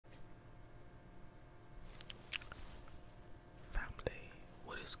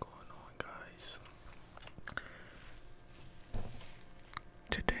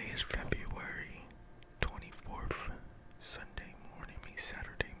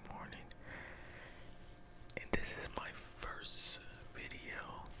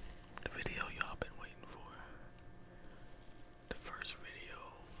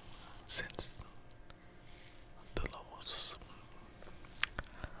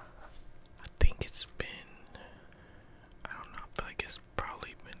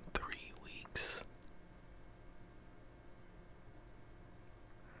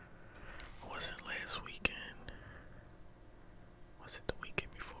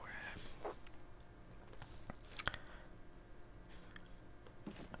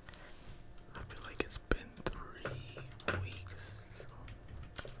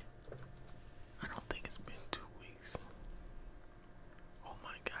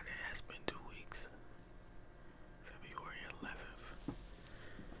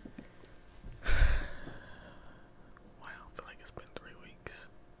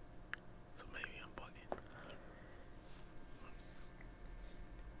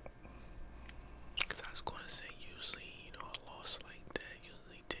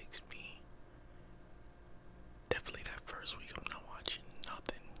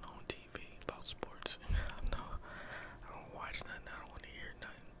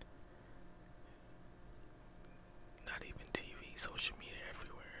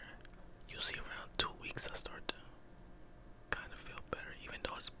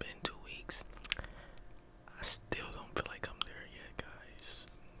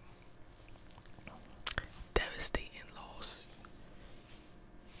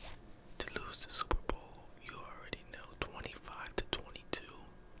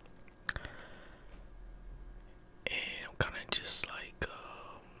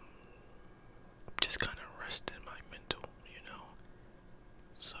just kind of resting my mental,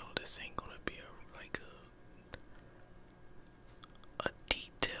 So this ain't gonna be a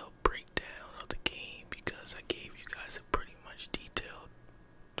detailed breakdown of the game because I gave you guys a pretty much detailed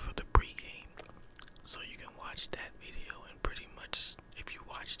for the pregame, so you can watch that video and pretty much if you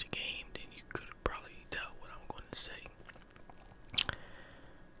watch the game, then you could probably tell what I'm going to say.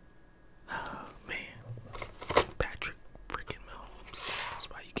 Oh man, Patrick freaking Mahomes. That's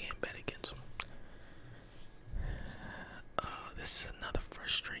why you can't bet against him. This is another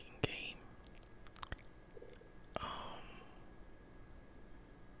frustrating game.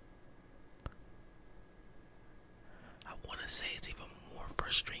 I want to say it's even more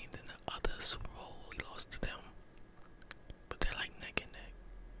frustrating than the other Super Bowl we lost to them, but they're like neck and neck.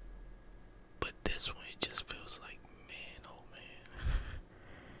 But this one, it just feels like, man, oh man.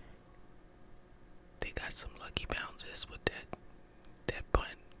 They got some lucky bounces with that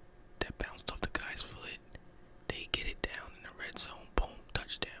punt that bounced off the guy's foot. They get it down in the red zone, boom,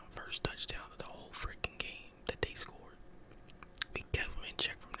 touchdown, first touchdown of the whole freaking game that they scored. We kept them in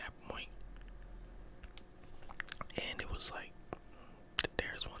check from that point. And it was like,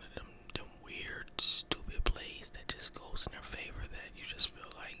 there's one of them weird, stupid plays that just goes in their favor that you just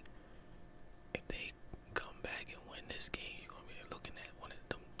feel like if they come back and win this game, you're going to be looking at one of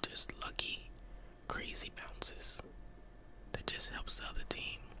them just lucky, crazy bounces that just helps the other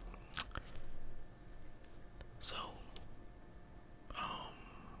team. So,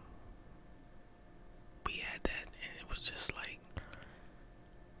 we had that, and it was just like,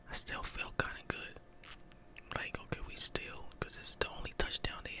 I still felt kind of good. Like, okay, we still, because it's the only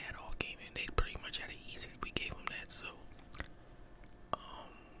touchdown they had all game, and they pretty much had it easy. We gave them that, so,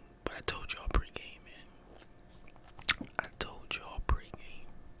 but I told y'all pregame, man. I told y'all pregame.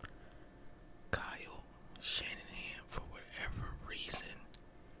 Kyle Shanahan, for whatever reason,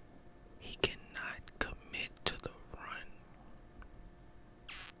 he cannot commit to the run.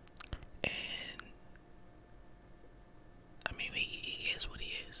 And I mean, he is what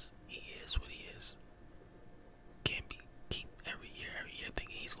he is. He is what he is. Can't keep every year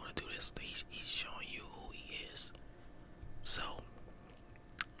thinking he's gonna do this. He's showing you who he is. So,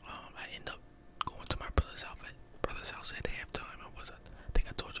 I end up going to my brother's house at halftime. I think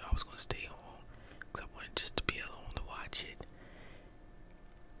I told you I was gonna stay home because I wanted just to be alone to watch it.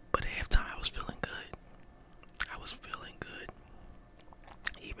 But at halftime, I was feeling good. I was feeling good.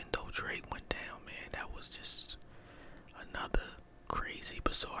 Even though Drake went down, man, that was just another crazy,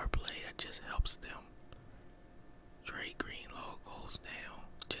 bizarre play that just helps them. Drake Greenlaw goes down,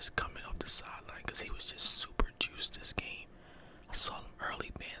 just coming off the sideline because he was just super juiced this game. I saw him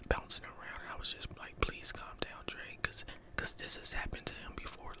early, man, bouncing around, and I was just like, please calm down, Drake, because this has happened to him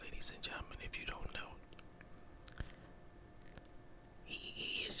before, ladies and gentlemen, if you don't know.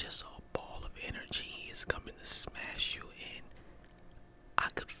 He is just a ball of energy. He is coming to smash you in. I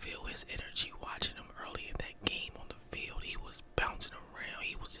could feel his energy watching him early in that game on the field. He was bouncing around.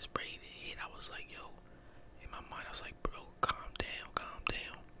 He was just ready to hit. I was like, yo, in my mind, I was like, bro, calm down, calm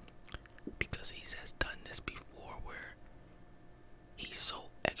down. Because he has done this before where he's so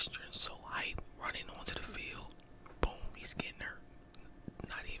extra and so hype running onto the field. Boom, he's getting hurt.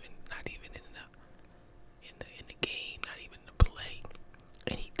 Not even in the game, not even in the play.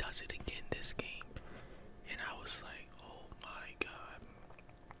 And he does it again this game. And I was like, oh my God.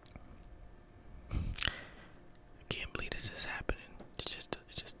 I can't believe this is happening. It's just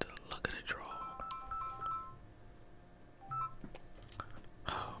the luck of the draw.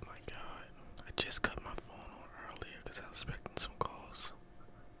 Oh my God. I just cut my phone on earlier because I was expecting some calls.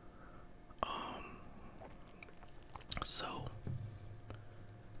 So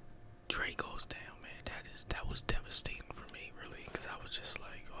Dre goes down, man. That was devastating for me, really, because I was just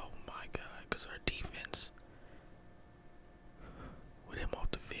like, oh my God, because our defense with him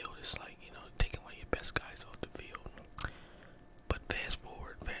off the field, it's like, taking one of your best guys off the field. But fast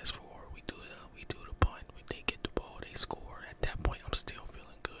forward, we do the punt, when they get the ball, they score. At that point, I'm still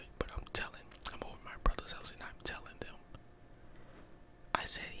feeling good, but I'm over my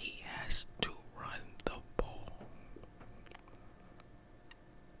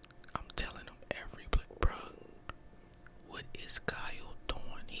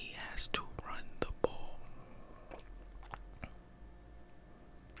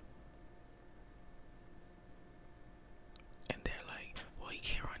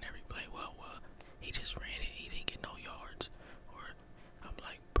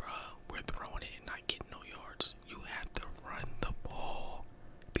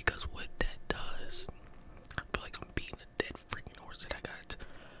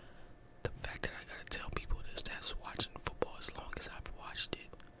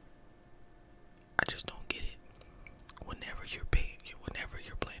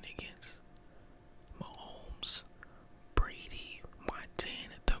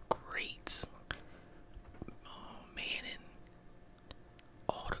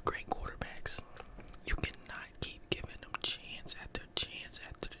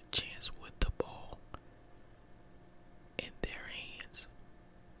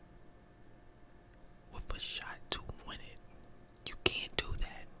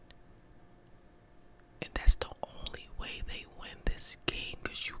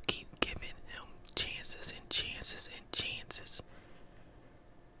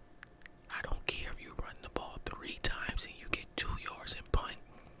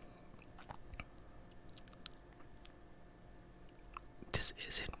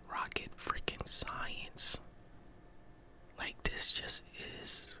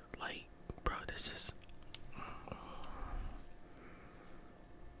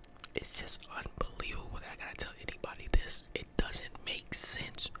It's just unbelievable that I gotta tell anybody this. It doesn't make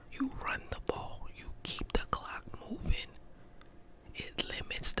sense. You run the ball, you keep the clock moving. It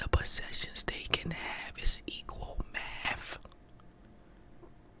limits the possessions they can have. It's equal math.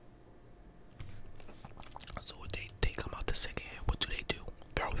 So what they come out the second half, what do?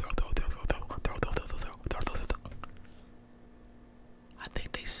 Throw. I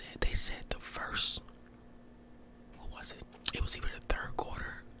think they said the first, what was it? It was either the third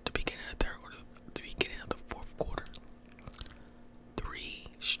quarter, the beginning of the third quarter, the beginning of the fourth quarter. 3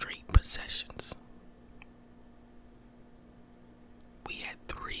 straight possessions. We had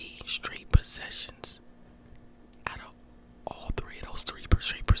 3 straight possessions. Out of all 3 of those 3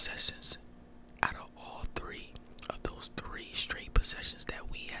 straight possessions, out of all 3 of those 3 straight possessions that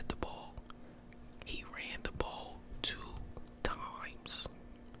we had the ball, he ran the ball 2 times.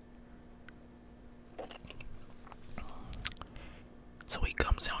 So he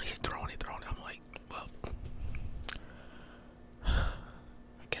comes out, he's throwing it. I'm like, well,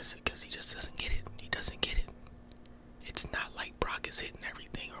 I guess he just doesn't get it. He doesn't get it. It's not like Brock is hitting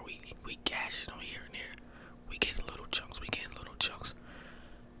everything, or we gash it on here and there. We get little chunks.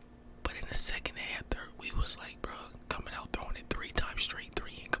 But in the second half, we was like, bro, coming out throwing it 3 times straight,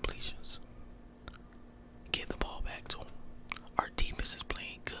 3 incompletions. Get the ball back to him. Our defense is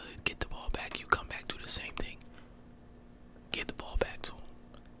playing good. Get the ball back. You come back, do the same thing. Get the ball back to him.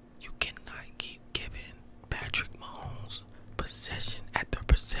 You cannot keep giving Patrick Mahomes possession after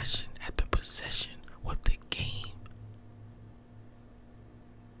possession after possession with the game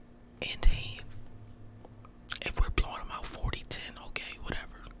in hand. If we're blowing them out 40-10, okay, whatever.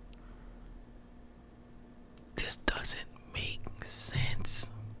 This doesn't make sense.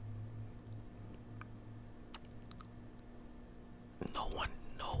 No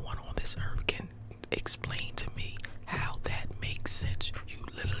one on this earth can explain to me how that makes sense. If you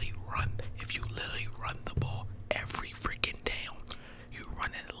literally run the ball every freaking down, you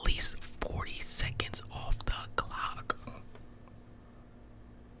run at least 40 seconds off the clock.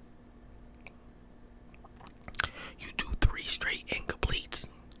 You do 3 straight incompletes,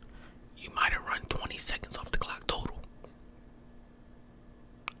 you might have run 20 seconds off the clock total.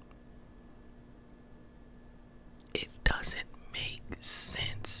 It doesn't make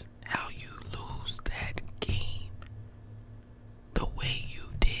sense how you lose that game the way you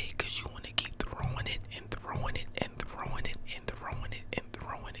did, because you want to keep throwing it and throwing it and throwing it and throwing it and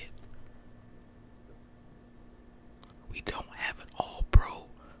throwing it. We don't have an all-pro,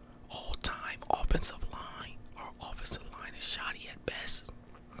 all-time offensive line. Our offensive line is shoddy at best.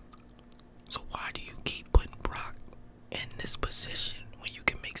 So why do you keep putting Brock in this position when you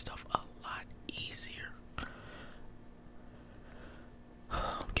can make stuff a lot easier?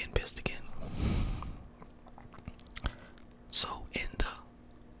 I'm getting pissed again. So in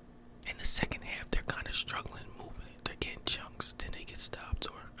the second half, they're kind of struggling moving it. They're getting chunks, then they get stopped,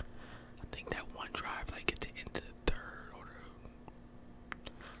 or I think that one drive, like at the end of the third or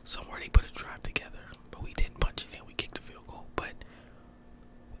somewhere, they put a drive together, but we didn't punch it in. We kicked the field goal, but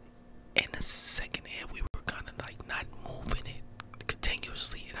in the second half, we were kind of like not moving it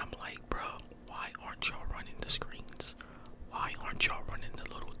continuously, and I'm like, bro, why aren't y'all running the screens? Why aren't y'all running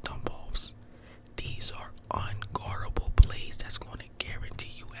the little dump offs? These are unguardable plays that's going to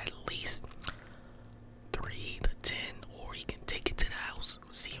guarantee you at least 3 to 10, or he can take it to the house.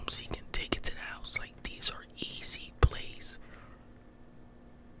 CMC can take it to the house. Like, these are easy plays.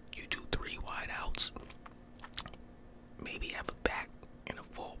 You do 3 wide outs. Maybe have a back and a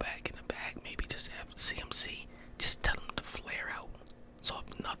fullback in the back. Maybe just have CMC. Just tell him to flare out. So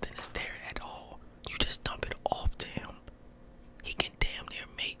if nothing is there at all, you just dump it off to him. He can damn near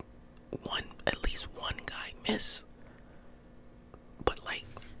make at least one guy miss. But like,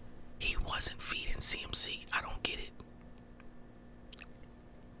 he wasn't feeding CMC. I don't get it.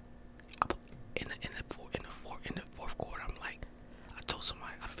 In the fourth quarter, I'm like, I told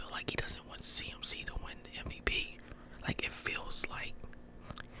somebody, I feel like he doesn't want CMC to win the MVP. Like, it feels like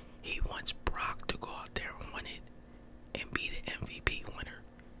he wants Brock to go out there and win it and be the MVP winner.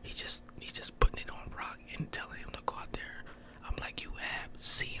 He's just putting it on Brock and telling him to go out there. I'm like, you have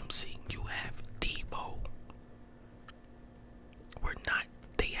CMC, you have Debo.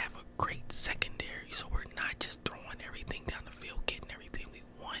 They have a great secondary, so we're not just throwing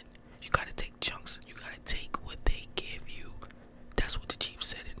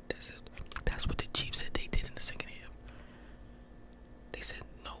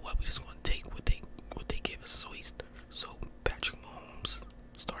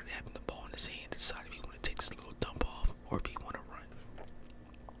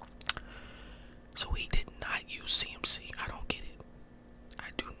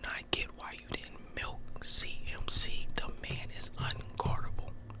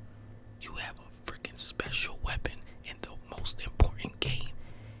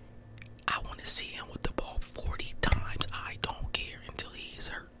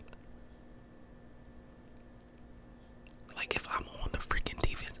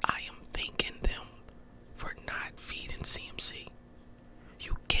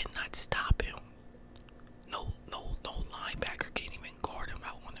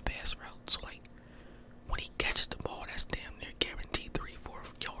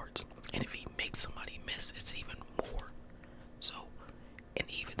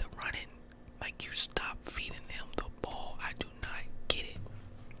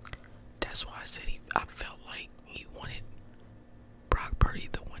That's why I said I felt like he wanted Brock Purdy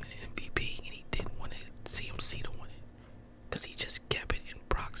to win an MVP, and he didn't want CMC to win it, because he just kept it in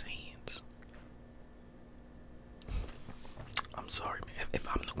Brock's hands. I'm sorry, man. If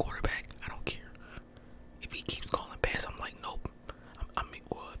I'm the quarterback, I don't care. If he keeps calling pass, I'm like, nope.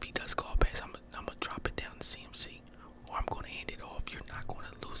 Well, if he does call pass, I'm gonna drop it down to CMC, or I'm gonna hand it off. You're not gonna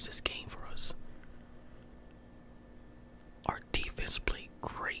lose this game for us. Our defense played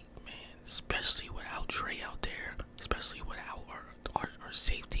great, man, especially without Trey out there, especially without our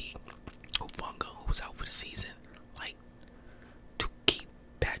safety, Ufunga, who's out for the season. Like, to keep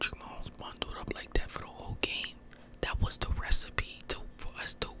Patrick Mahomes bundled up like that for the whole game, that was the recipe for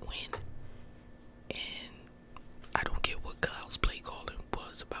us to win. And I don't get what Kyle's play calling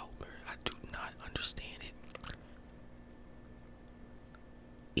was about. I do not understand it.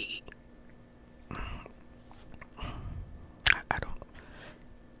 I don't.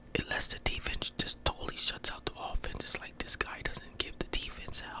 It lets the defense just totally shuts out the offense. It's like this guy doesn't give the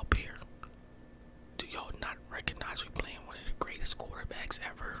defense help here. Do y'all not recognize we playing one of the greatest quarterbacks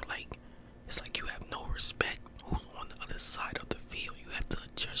ever? Like, it's like you have no respect who's on the other side of the field. You have to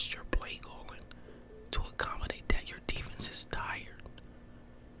adjust your play calling to accommodate that. Your defense is tired.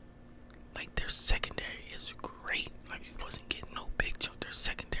 Like, their secondary is great. Like, you wasn't getting no big chunk. Their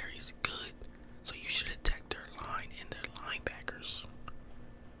secondary is good. So you should attack their line and their linebackers.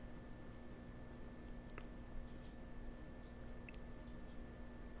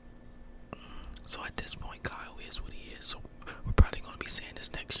 So at this point, Kyle is what he is. So we're probably going to be saying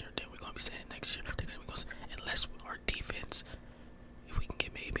this next year. Then we're going to be saying it next year. They're going to be going, unless our defense, if we can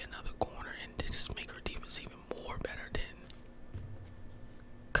get maybe another corner and then just make our defense even more better, then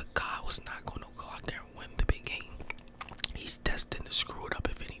Kyle was not going to go out there and win the big game. He's destined to screw it up,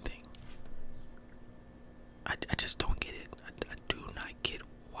 if anything. I just don't get it. I do not get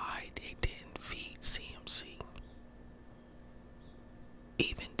why they didn't feed CMC.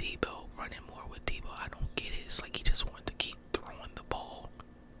 Even Debo, running more with Debo, I don't get it. It's like he just wanted to keep throwing the ball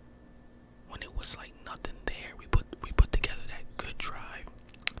when it was like nothing there. We put together that good drive.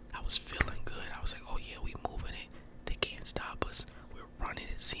 I was feeling good. I was like, oh yeah, we moving it. They can't stop us. We're running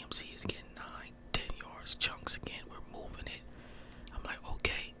it. CMC is getting 9, 10 yards chunks again. We're moving it. I'm like,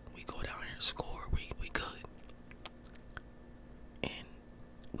 okay, we go down here and score. We good. And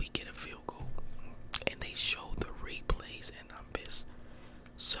we get a field goal. And they show the replays, and I'm pissed.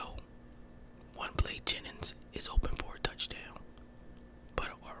 So, one play, Jennings is open for a touchdown,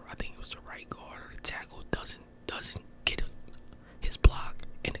 or I think it was the right guard or the tackle doesn't get his block,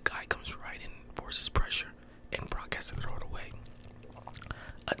 and the guy comes right in, forces pressure, and Brock has to throw it away.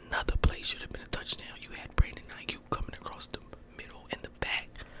 Another play should have been a touchdown. You had Brandon Ayuk coming across the middle and the back,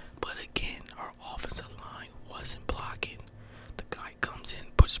 but again, our offensive line wasn't blocking. The guy comes in,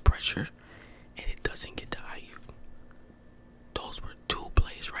 puts pressure, and it doesn't get to Ayuk. Those were 2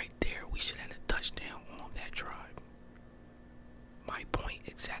 plays right there. We should have had a touchdown on that drive. My point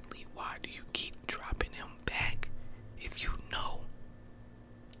exactly, why do you keep dropping him back if you know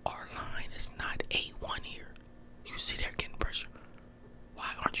our line is not A1 here? You see they're getting pressure.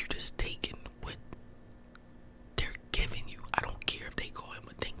 Why aren't you just taking what they're giving you? I don't care if they call him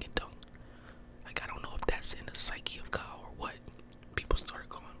a dink and dunk. Like, I don't know if that's in the psyche of Kyle or what. People started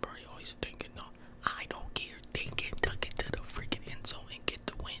calling Birdie, oh, he's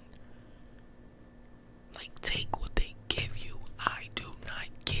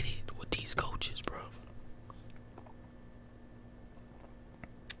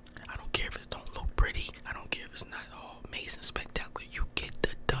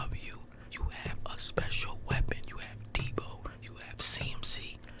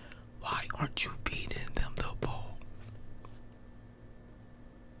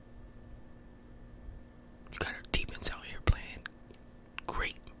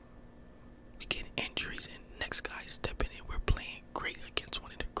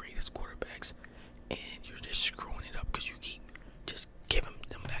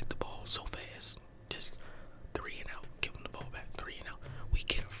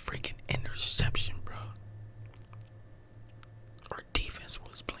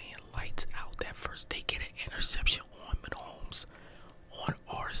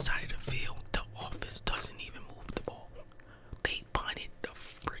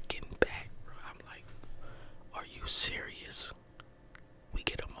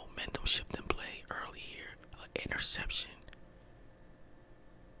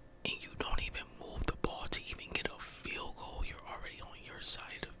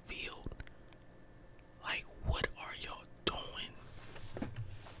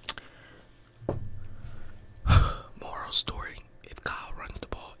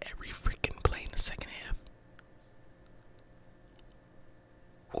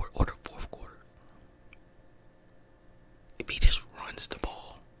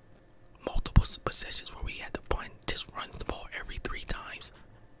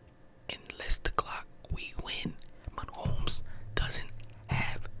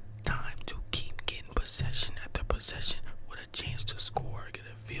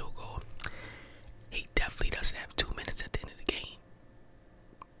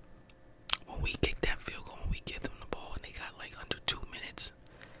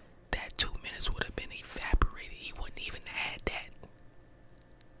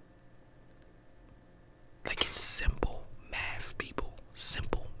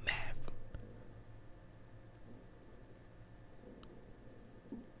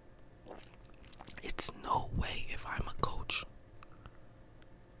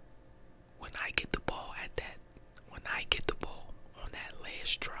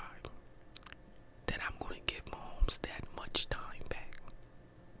drive, then I'm going to give Mahomes that much time back.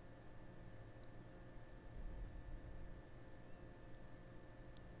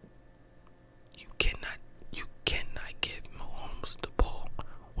 You cannot give Mahomes the ball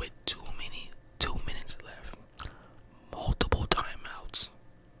with 2 minutes left, multiple timeouts,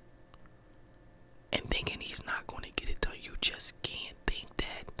 and thinking he's not going to get it done. You just can't think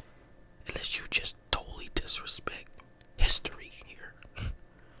that unless you just totally disrespect history here.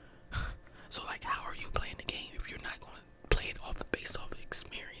 So like, how are you playing the game if you're not going to play it based off of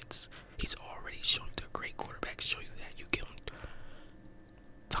experience? He's already shown you, the great quarterback show you that. You give him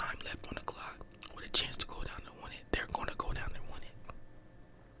time left on the clock with a chance to go down and win it, they're going to go down and win it.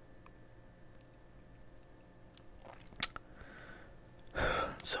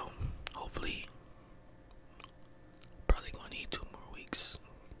 So hopefully, probably going to need 2 more weeks.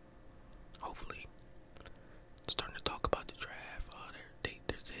 Hopefully, starting to talk about the draft. They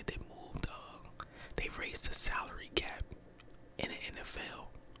said they moved. They've raised the salary cap in the NFL,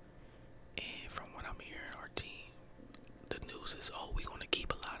 and from what I'm hearing, our team, the news is, oh, we're going to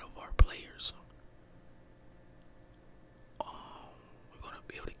keep a lot of our players. We're going to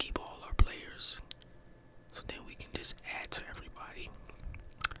be able to keep all our players, so then we can just add to everybody.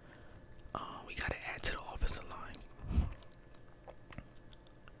 We got to add to the offensive line.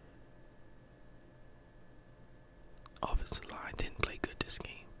 Offensive line didn't play good this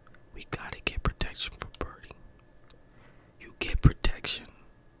game. We got to get protection for Birdie. You get protection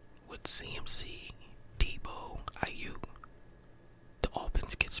with CMC, Debo, Ayuk. The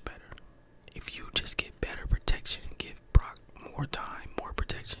offense gets better. If you just get better protection and give Brock more time, more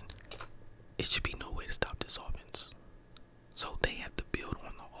protection, it should be no way to stop this offense. So they have to build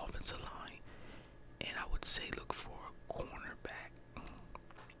on the offensive line, and I would say look for a cornerback.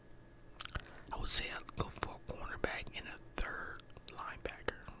 I would say I'd go for a cornerback and a third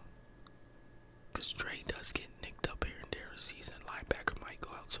linebacker, because Dre does get nicked up here and there this season. Linebacker might go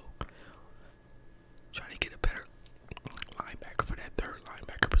out, so try to get a better linebacker for that third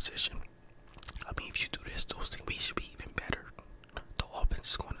linebacker position. I mean, if you do this, those things, we should be even better. The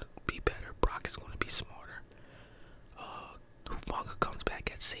offense is going to be better. Brock is going to be smarter. Hufanga comes back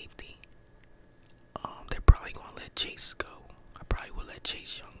at safety. They're probably going to let Chase go. I probably will let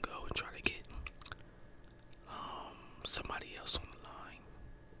Chase Young go and try to get somebody else on the line,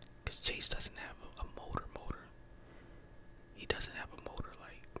 because Chase doesn't have a motor. He doesn't have a motor,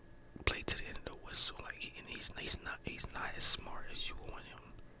 like, play to the end of the whistle, like, and he's not as smart as you want him.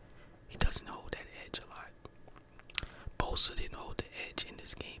 He doesn't hold that edge a lot. Bosa didn't hold the edge in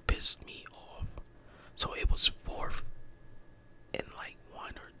this game, pissed me off. So it was 4th and like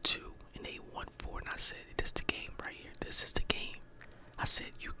 1 or 2, and they won 4, and I said, this is the game right here. This is the game. I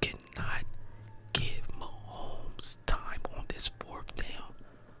said, you cannot give Mahomes time on this 4th down.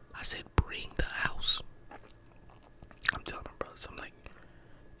 I said, bring the house. I'm telling my brothers, I'm like,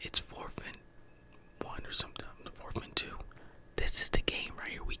 it's 4th and 1 or something, 4th and 2. This is the game right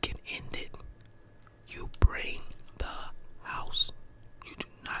here. We can end it. You bring the house. You do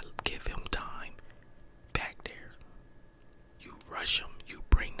not give him time back there. You rush him. You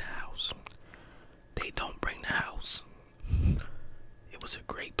bring the house. They don't bring the house. It was a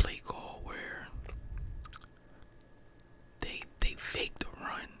great play call where they faked the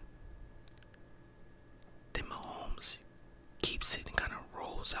run.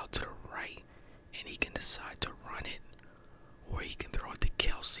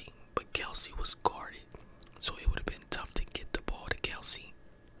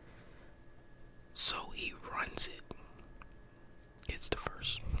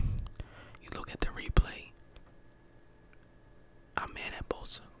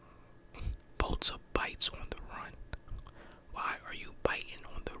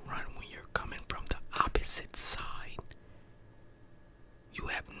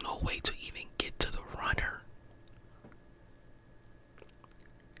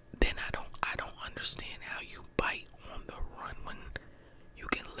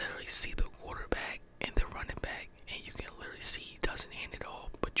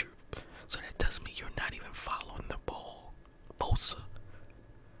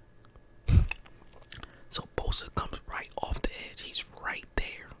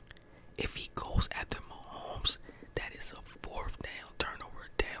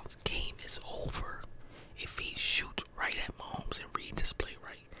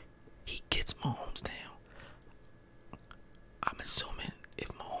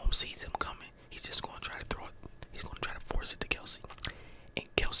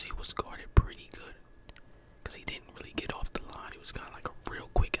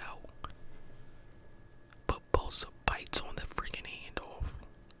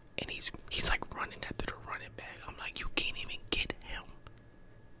 Like, you can't even get him.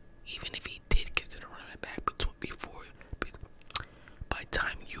 Even if he did get to the running back before, by the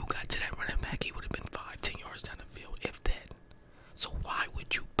time you got to that running back, he would have been 5-10 yards down the field, if that. So why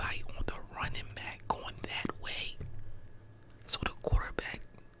would you bite on the running back going that way? So the quarterback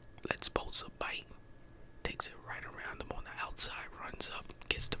lets Bosa bite, takes it right around him on the outside, runs up,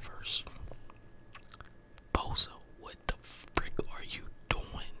 gets the first. Bosa, what the frick are you doing?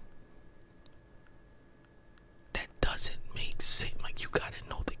 That doesn't make sense. Like, you gotta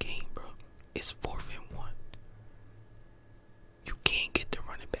know the game, bro. It's 4th and 1. You can't get the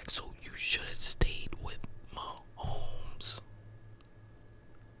running back, so you should have stayed with Mahomes.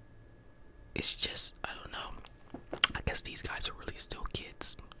 It's just, I don't know. I guess these guys are really still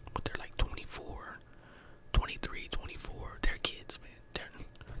kids, but they're like 24, 23, 24. They're kids, man.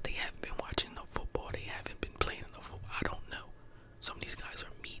 They haven't been watching no football. They haven't been playing enough football. I don't know. Some of these guys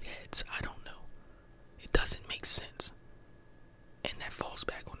are meatheads. I don't know. It doesn't make sense. And that falls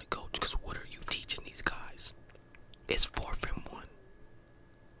back on the coach, because what are you teaching these guys? It's 4th and 1.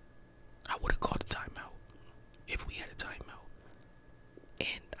 I would have called a timeout if we had a timeout.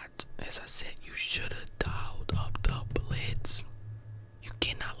 And as I said, you should have dialed up the blitz. You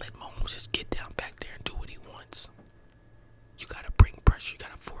cannot let Mahomes just get down back there and do what he wants. You gotta bring pressure. You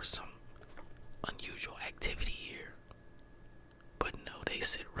gotta force some unusual activity here. But no, they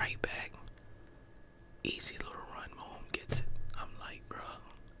sit right back. Easy little run. Mahomes gets it. I'm like, bro.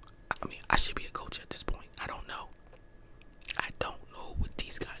 I mean, I should be a coach at this point. I don't know. I don't know what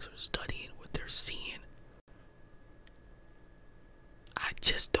these guys are studying, what they're seeing. I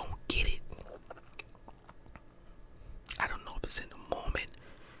just don't get it. I don't know if it's in the moment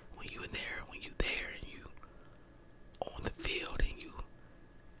when you're there and you on the field and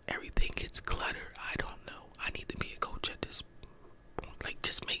everything gets cluttered. I don't know. I need to be a coach at this point. Like,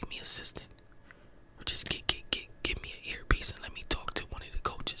 just make me assistant, or just give me an earpiece and let me talk to one of the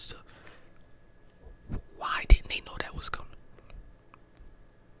coaches. Why didn't they know that was coming?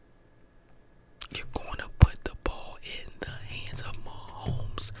 You're going to put the ball in the hands of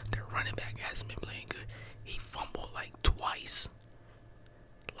Mahomes. Their running back hasn't been playing good. He fumbled like twice.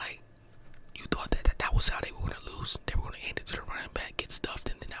 Like, you thought that was how they were going to lose? They were going to hand it to the running back, get stuffed,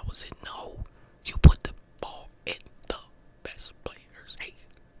 and then that was it? No. You put the ball in the best players' hands.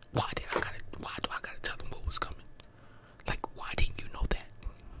 Why do I gotta tell them what was coming? Like, why didn't you know that?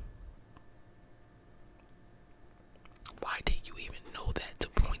 Why did you even know that, to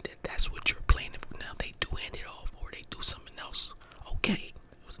point that that's what you're planning for? Now they do hand it off or they do something else. Okay,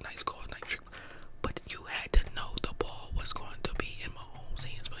 it was a nice call, nice trick. But you had to know the ball was going to be in Mahomes'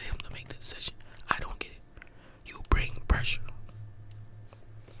 hands for him to make the decision. I don't get it. You bring pressure.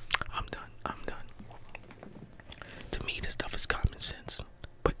 I'm done.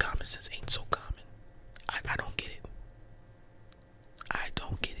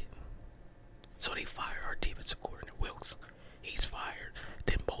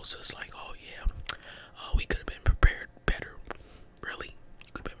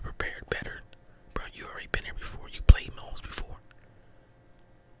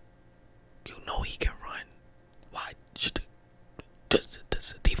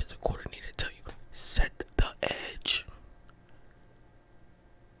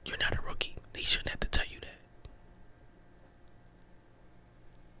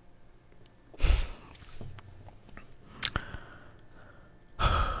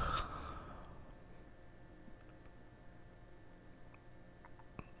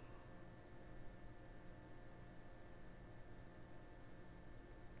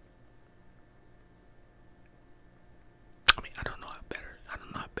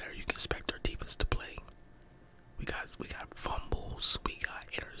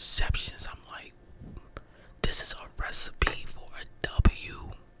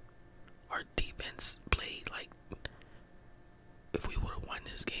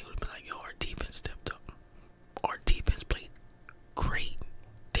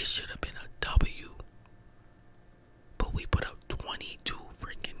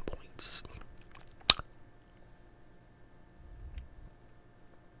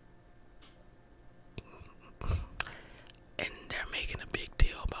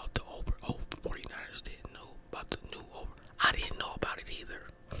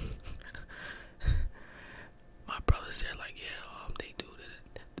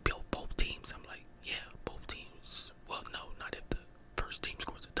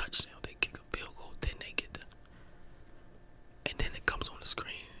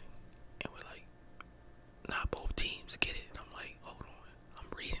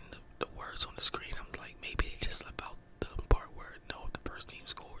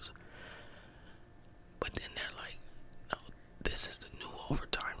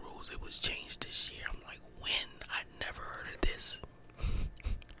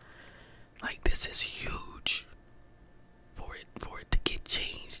 was huge for it to get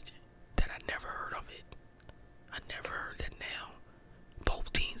changed. That I never heard of it. I never heard that now.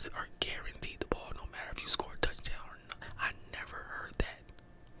 Both teams are guaranteed the ball no matter if you score a touchdown or not. I never heard that.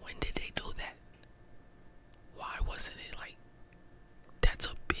 When did they do that? Why wasn't it like, that's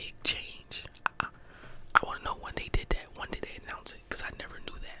a big change? I want to know when they did that. When did they announce it? Because I never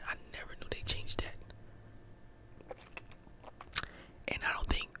knew that. I never knew they changed that. And I don't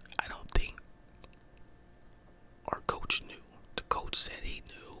think our coach knew. The coach said he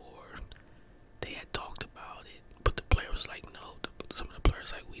knew, or they had talked about it, but the player was like, no. Some of the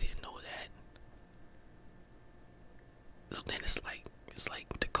players like, we didn't know that. So then it's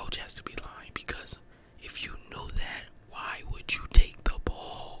like the coach has to be lying, because if you knew that, why would you take the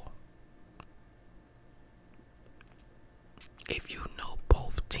ball? If you know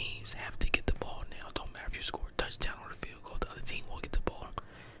both teams have to get the ball now, don't matter if you score a touchdown or a field goal, the other team will get the ball,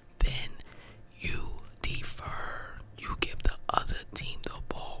 then you defer. You give the other team the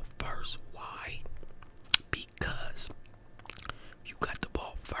ball first. Why? Because you got the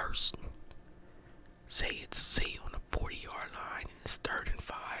ball first. Say you're on the 40-yard line and it's 3rd and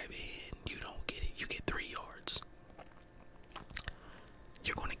 5 and you don't get it. You get 3 yards.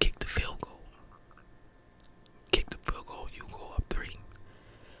 You're going to kick the field goal. Kick the field goal, you go up 3.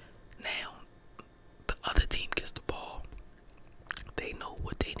 Now, the other team gets the ball. They know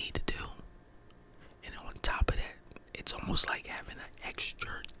what they need to do. And on top of that, it's almost like having an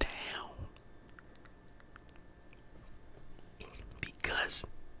extra down. Because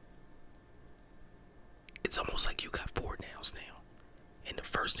it's almost like you got 4 downs now. And the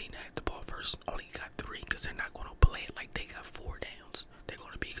first team that had the ball first only got 3, because they're not going to play it like they got 4 downs. They're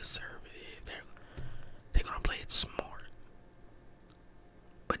going to be conservative. They're going to play it smart.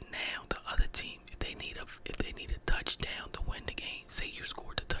 But now the other team, if they need a touchdown to win the game, say you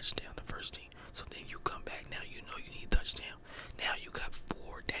scored the touchdown, the first team, so then you come back, now you know you need a touchdown. Now you got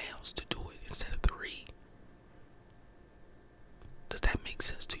 4 downs to do it instead of 3. Does that make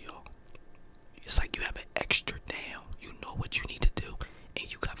sense to y'all? It's like you have an extra down. You know what you need to do,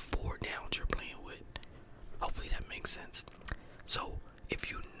 and you got 4 downs you're playing with. Hopefully that makes sense. So if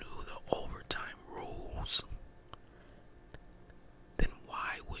you knew the overtime rules, then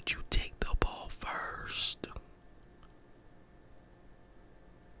why would you take the ball first?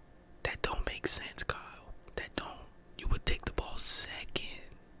 That don't make sense, Kyle. That don't. You would take the ball second.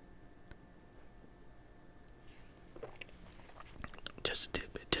 Just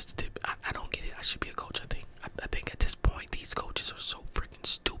a tip. I don't get it. I should be a coach, I think. I think at this point, these coaches are so freaking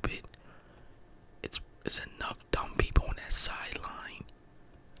stupid. It's enough dumb people on that sideline.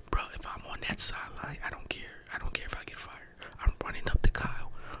 Bro, if I'm on that sideline, I don't care. I don't care if I get fired. I'm running up to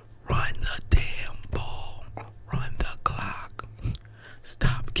Kyle. Run the damn ball. Run the clock.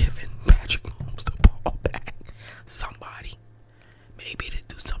 Stop giving Patrick Mahomes the ball back. Somebody. Maybe to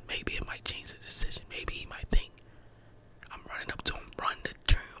do something. Maybe it might change the decision. Maybe he might think. I'm running up to him. Run the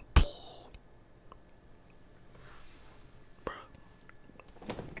damn ball. Bro.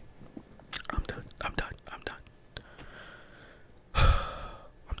 I'm done. I'm done. I'm done.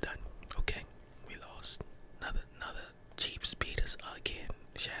 Okay. We lost. Another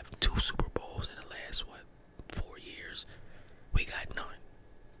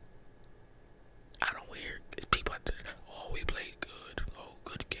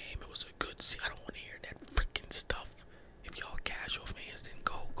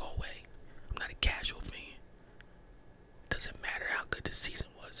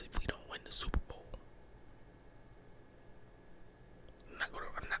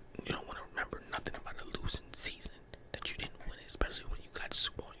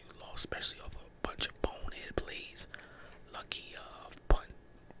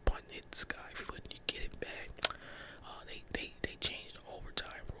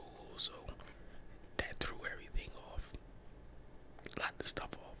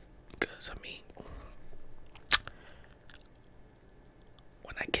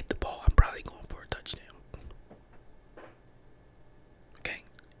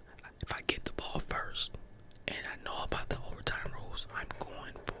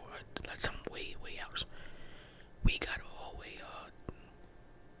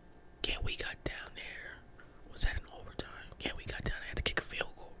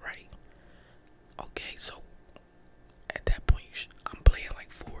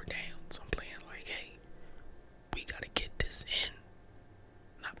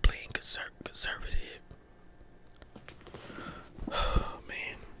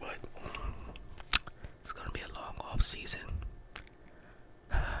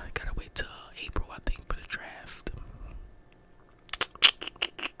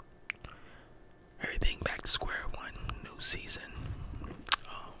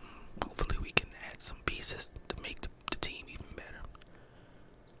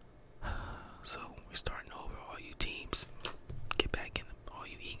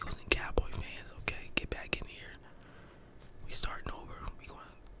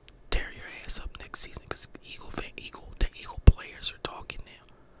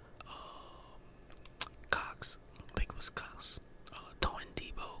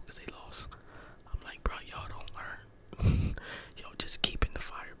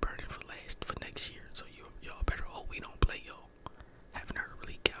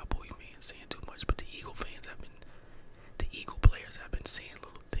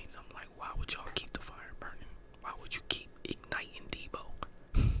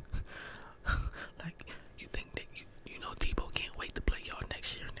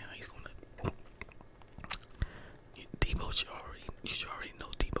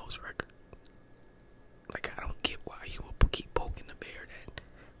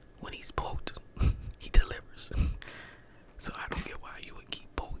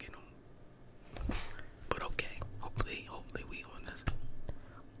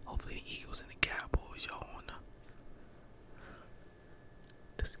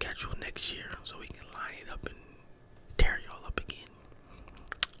next year so we can line it up and tear y'all up again.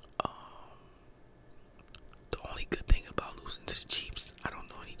 The only good thing about losing to the Chiefs, I don't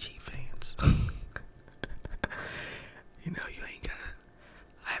know any Chief fans. You know, you ain't gotta.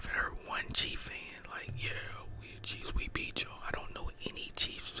 I haven't heard one Chief fan like, yeah, we Chiefs, we beat y'all. I don't know any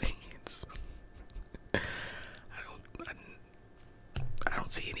Chiefs fans. I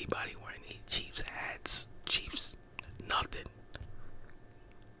don't see anybody wearing any Chiefs hats, Chiefs, nothing.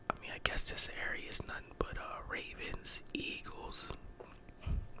 I mean, I guess this area is nothing but Ravens, Eagles,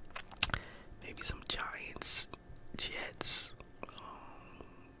 maybe some Giants, Jets,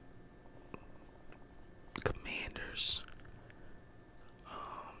 Commanders.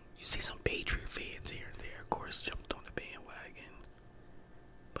 You see some Patriot fans here and there, of course, jumped on the bandwagon.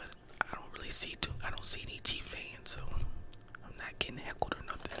 But I don't see any Chief fans, so I'm not getting heckled or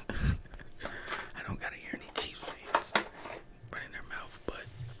nothing. I don't gotta hear any Chiefs fans running their mouth, but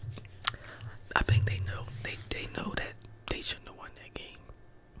I think they know. They know that they shouldn't have won that game.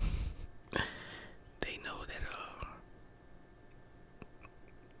 They know that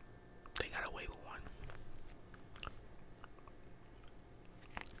they got away with one.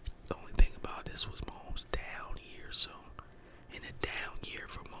 The only thing about this was Mahomes' down year, so in a down year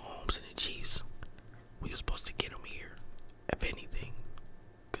for Mahomes and the Chiefs, we were supposed to get them here, if anything,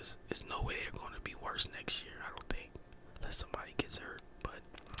 because there's no way they're going to be worse next year, I don't think, unless somebody gets hurt. But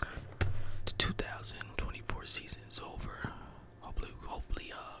the 2024 season is over.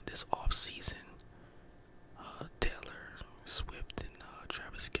 Hopefully, this off season, Taylor Swift and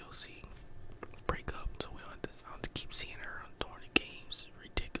Travis Kelce break up, so we don't have to keep seeing her during the games. It's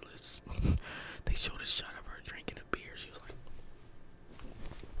ridiculous. They showed a shot of her drinking a beer. She was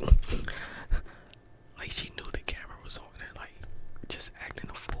like, like she knew the camera was on her, like just acting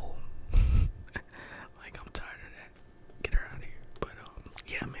a fool. Like, I'm tired of that. Get her out of here. But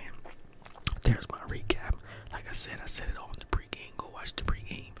yeah, man. There's my recap. Like I said it all in the pregame. Go watch the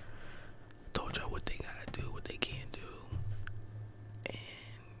pregame. Told y'all what they gotta do, what they can't do. And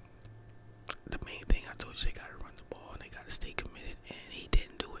the main thing I told you, they gotta run the ball and they gotta stay committed, and he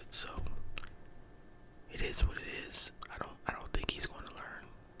didn't do it, so it is what it is. I don't think he's gonna learn.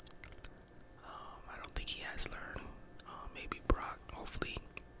 I don't think he has learned. Maybe Brock, hopefully,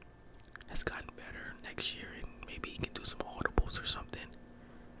 has gotten better next year, and maybe he can do some audibles or something.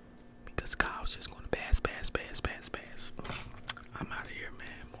 Because Kyle's just gonna pass. I'm out of here,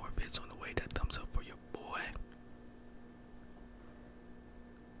 man. More bits on the way. That thumbs up for your boy.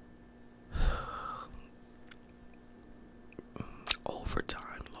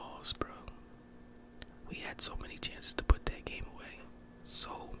 Overtime loss, bro. We had so many chances to put that game away.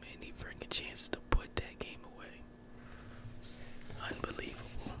 So many freaking chances to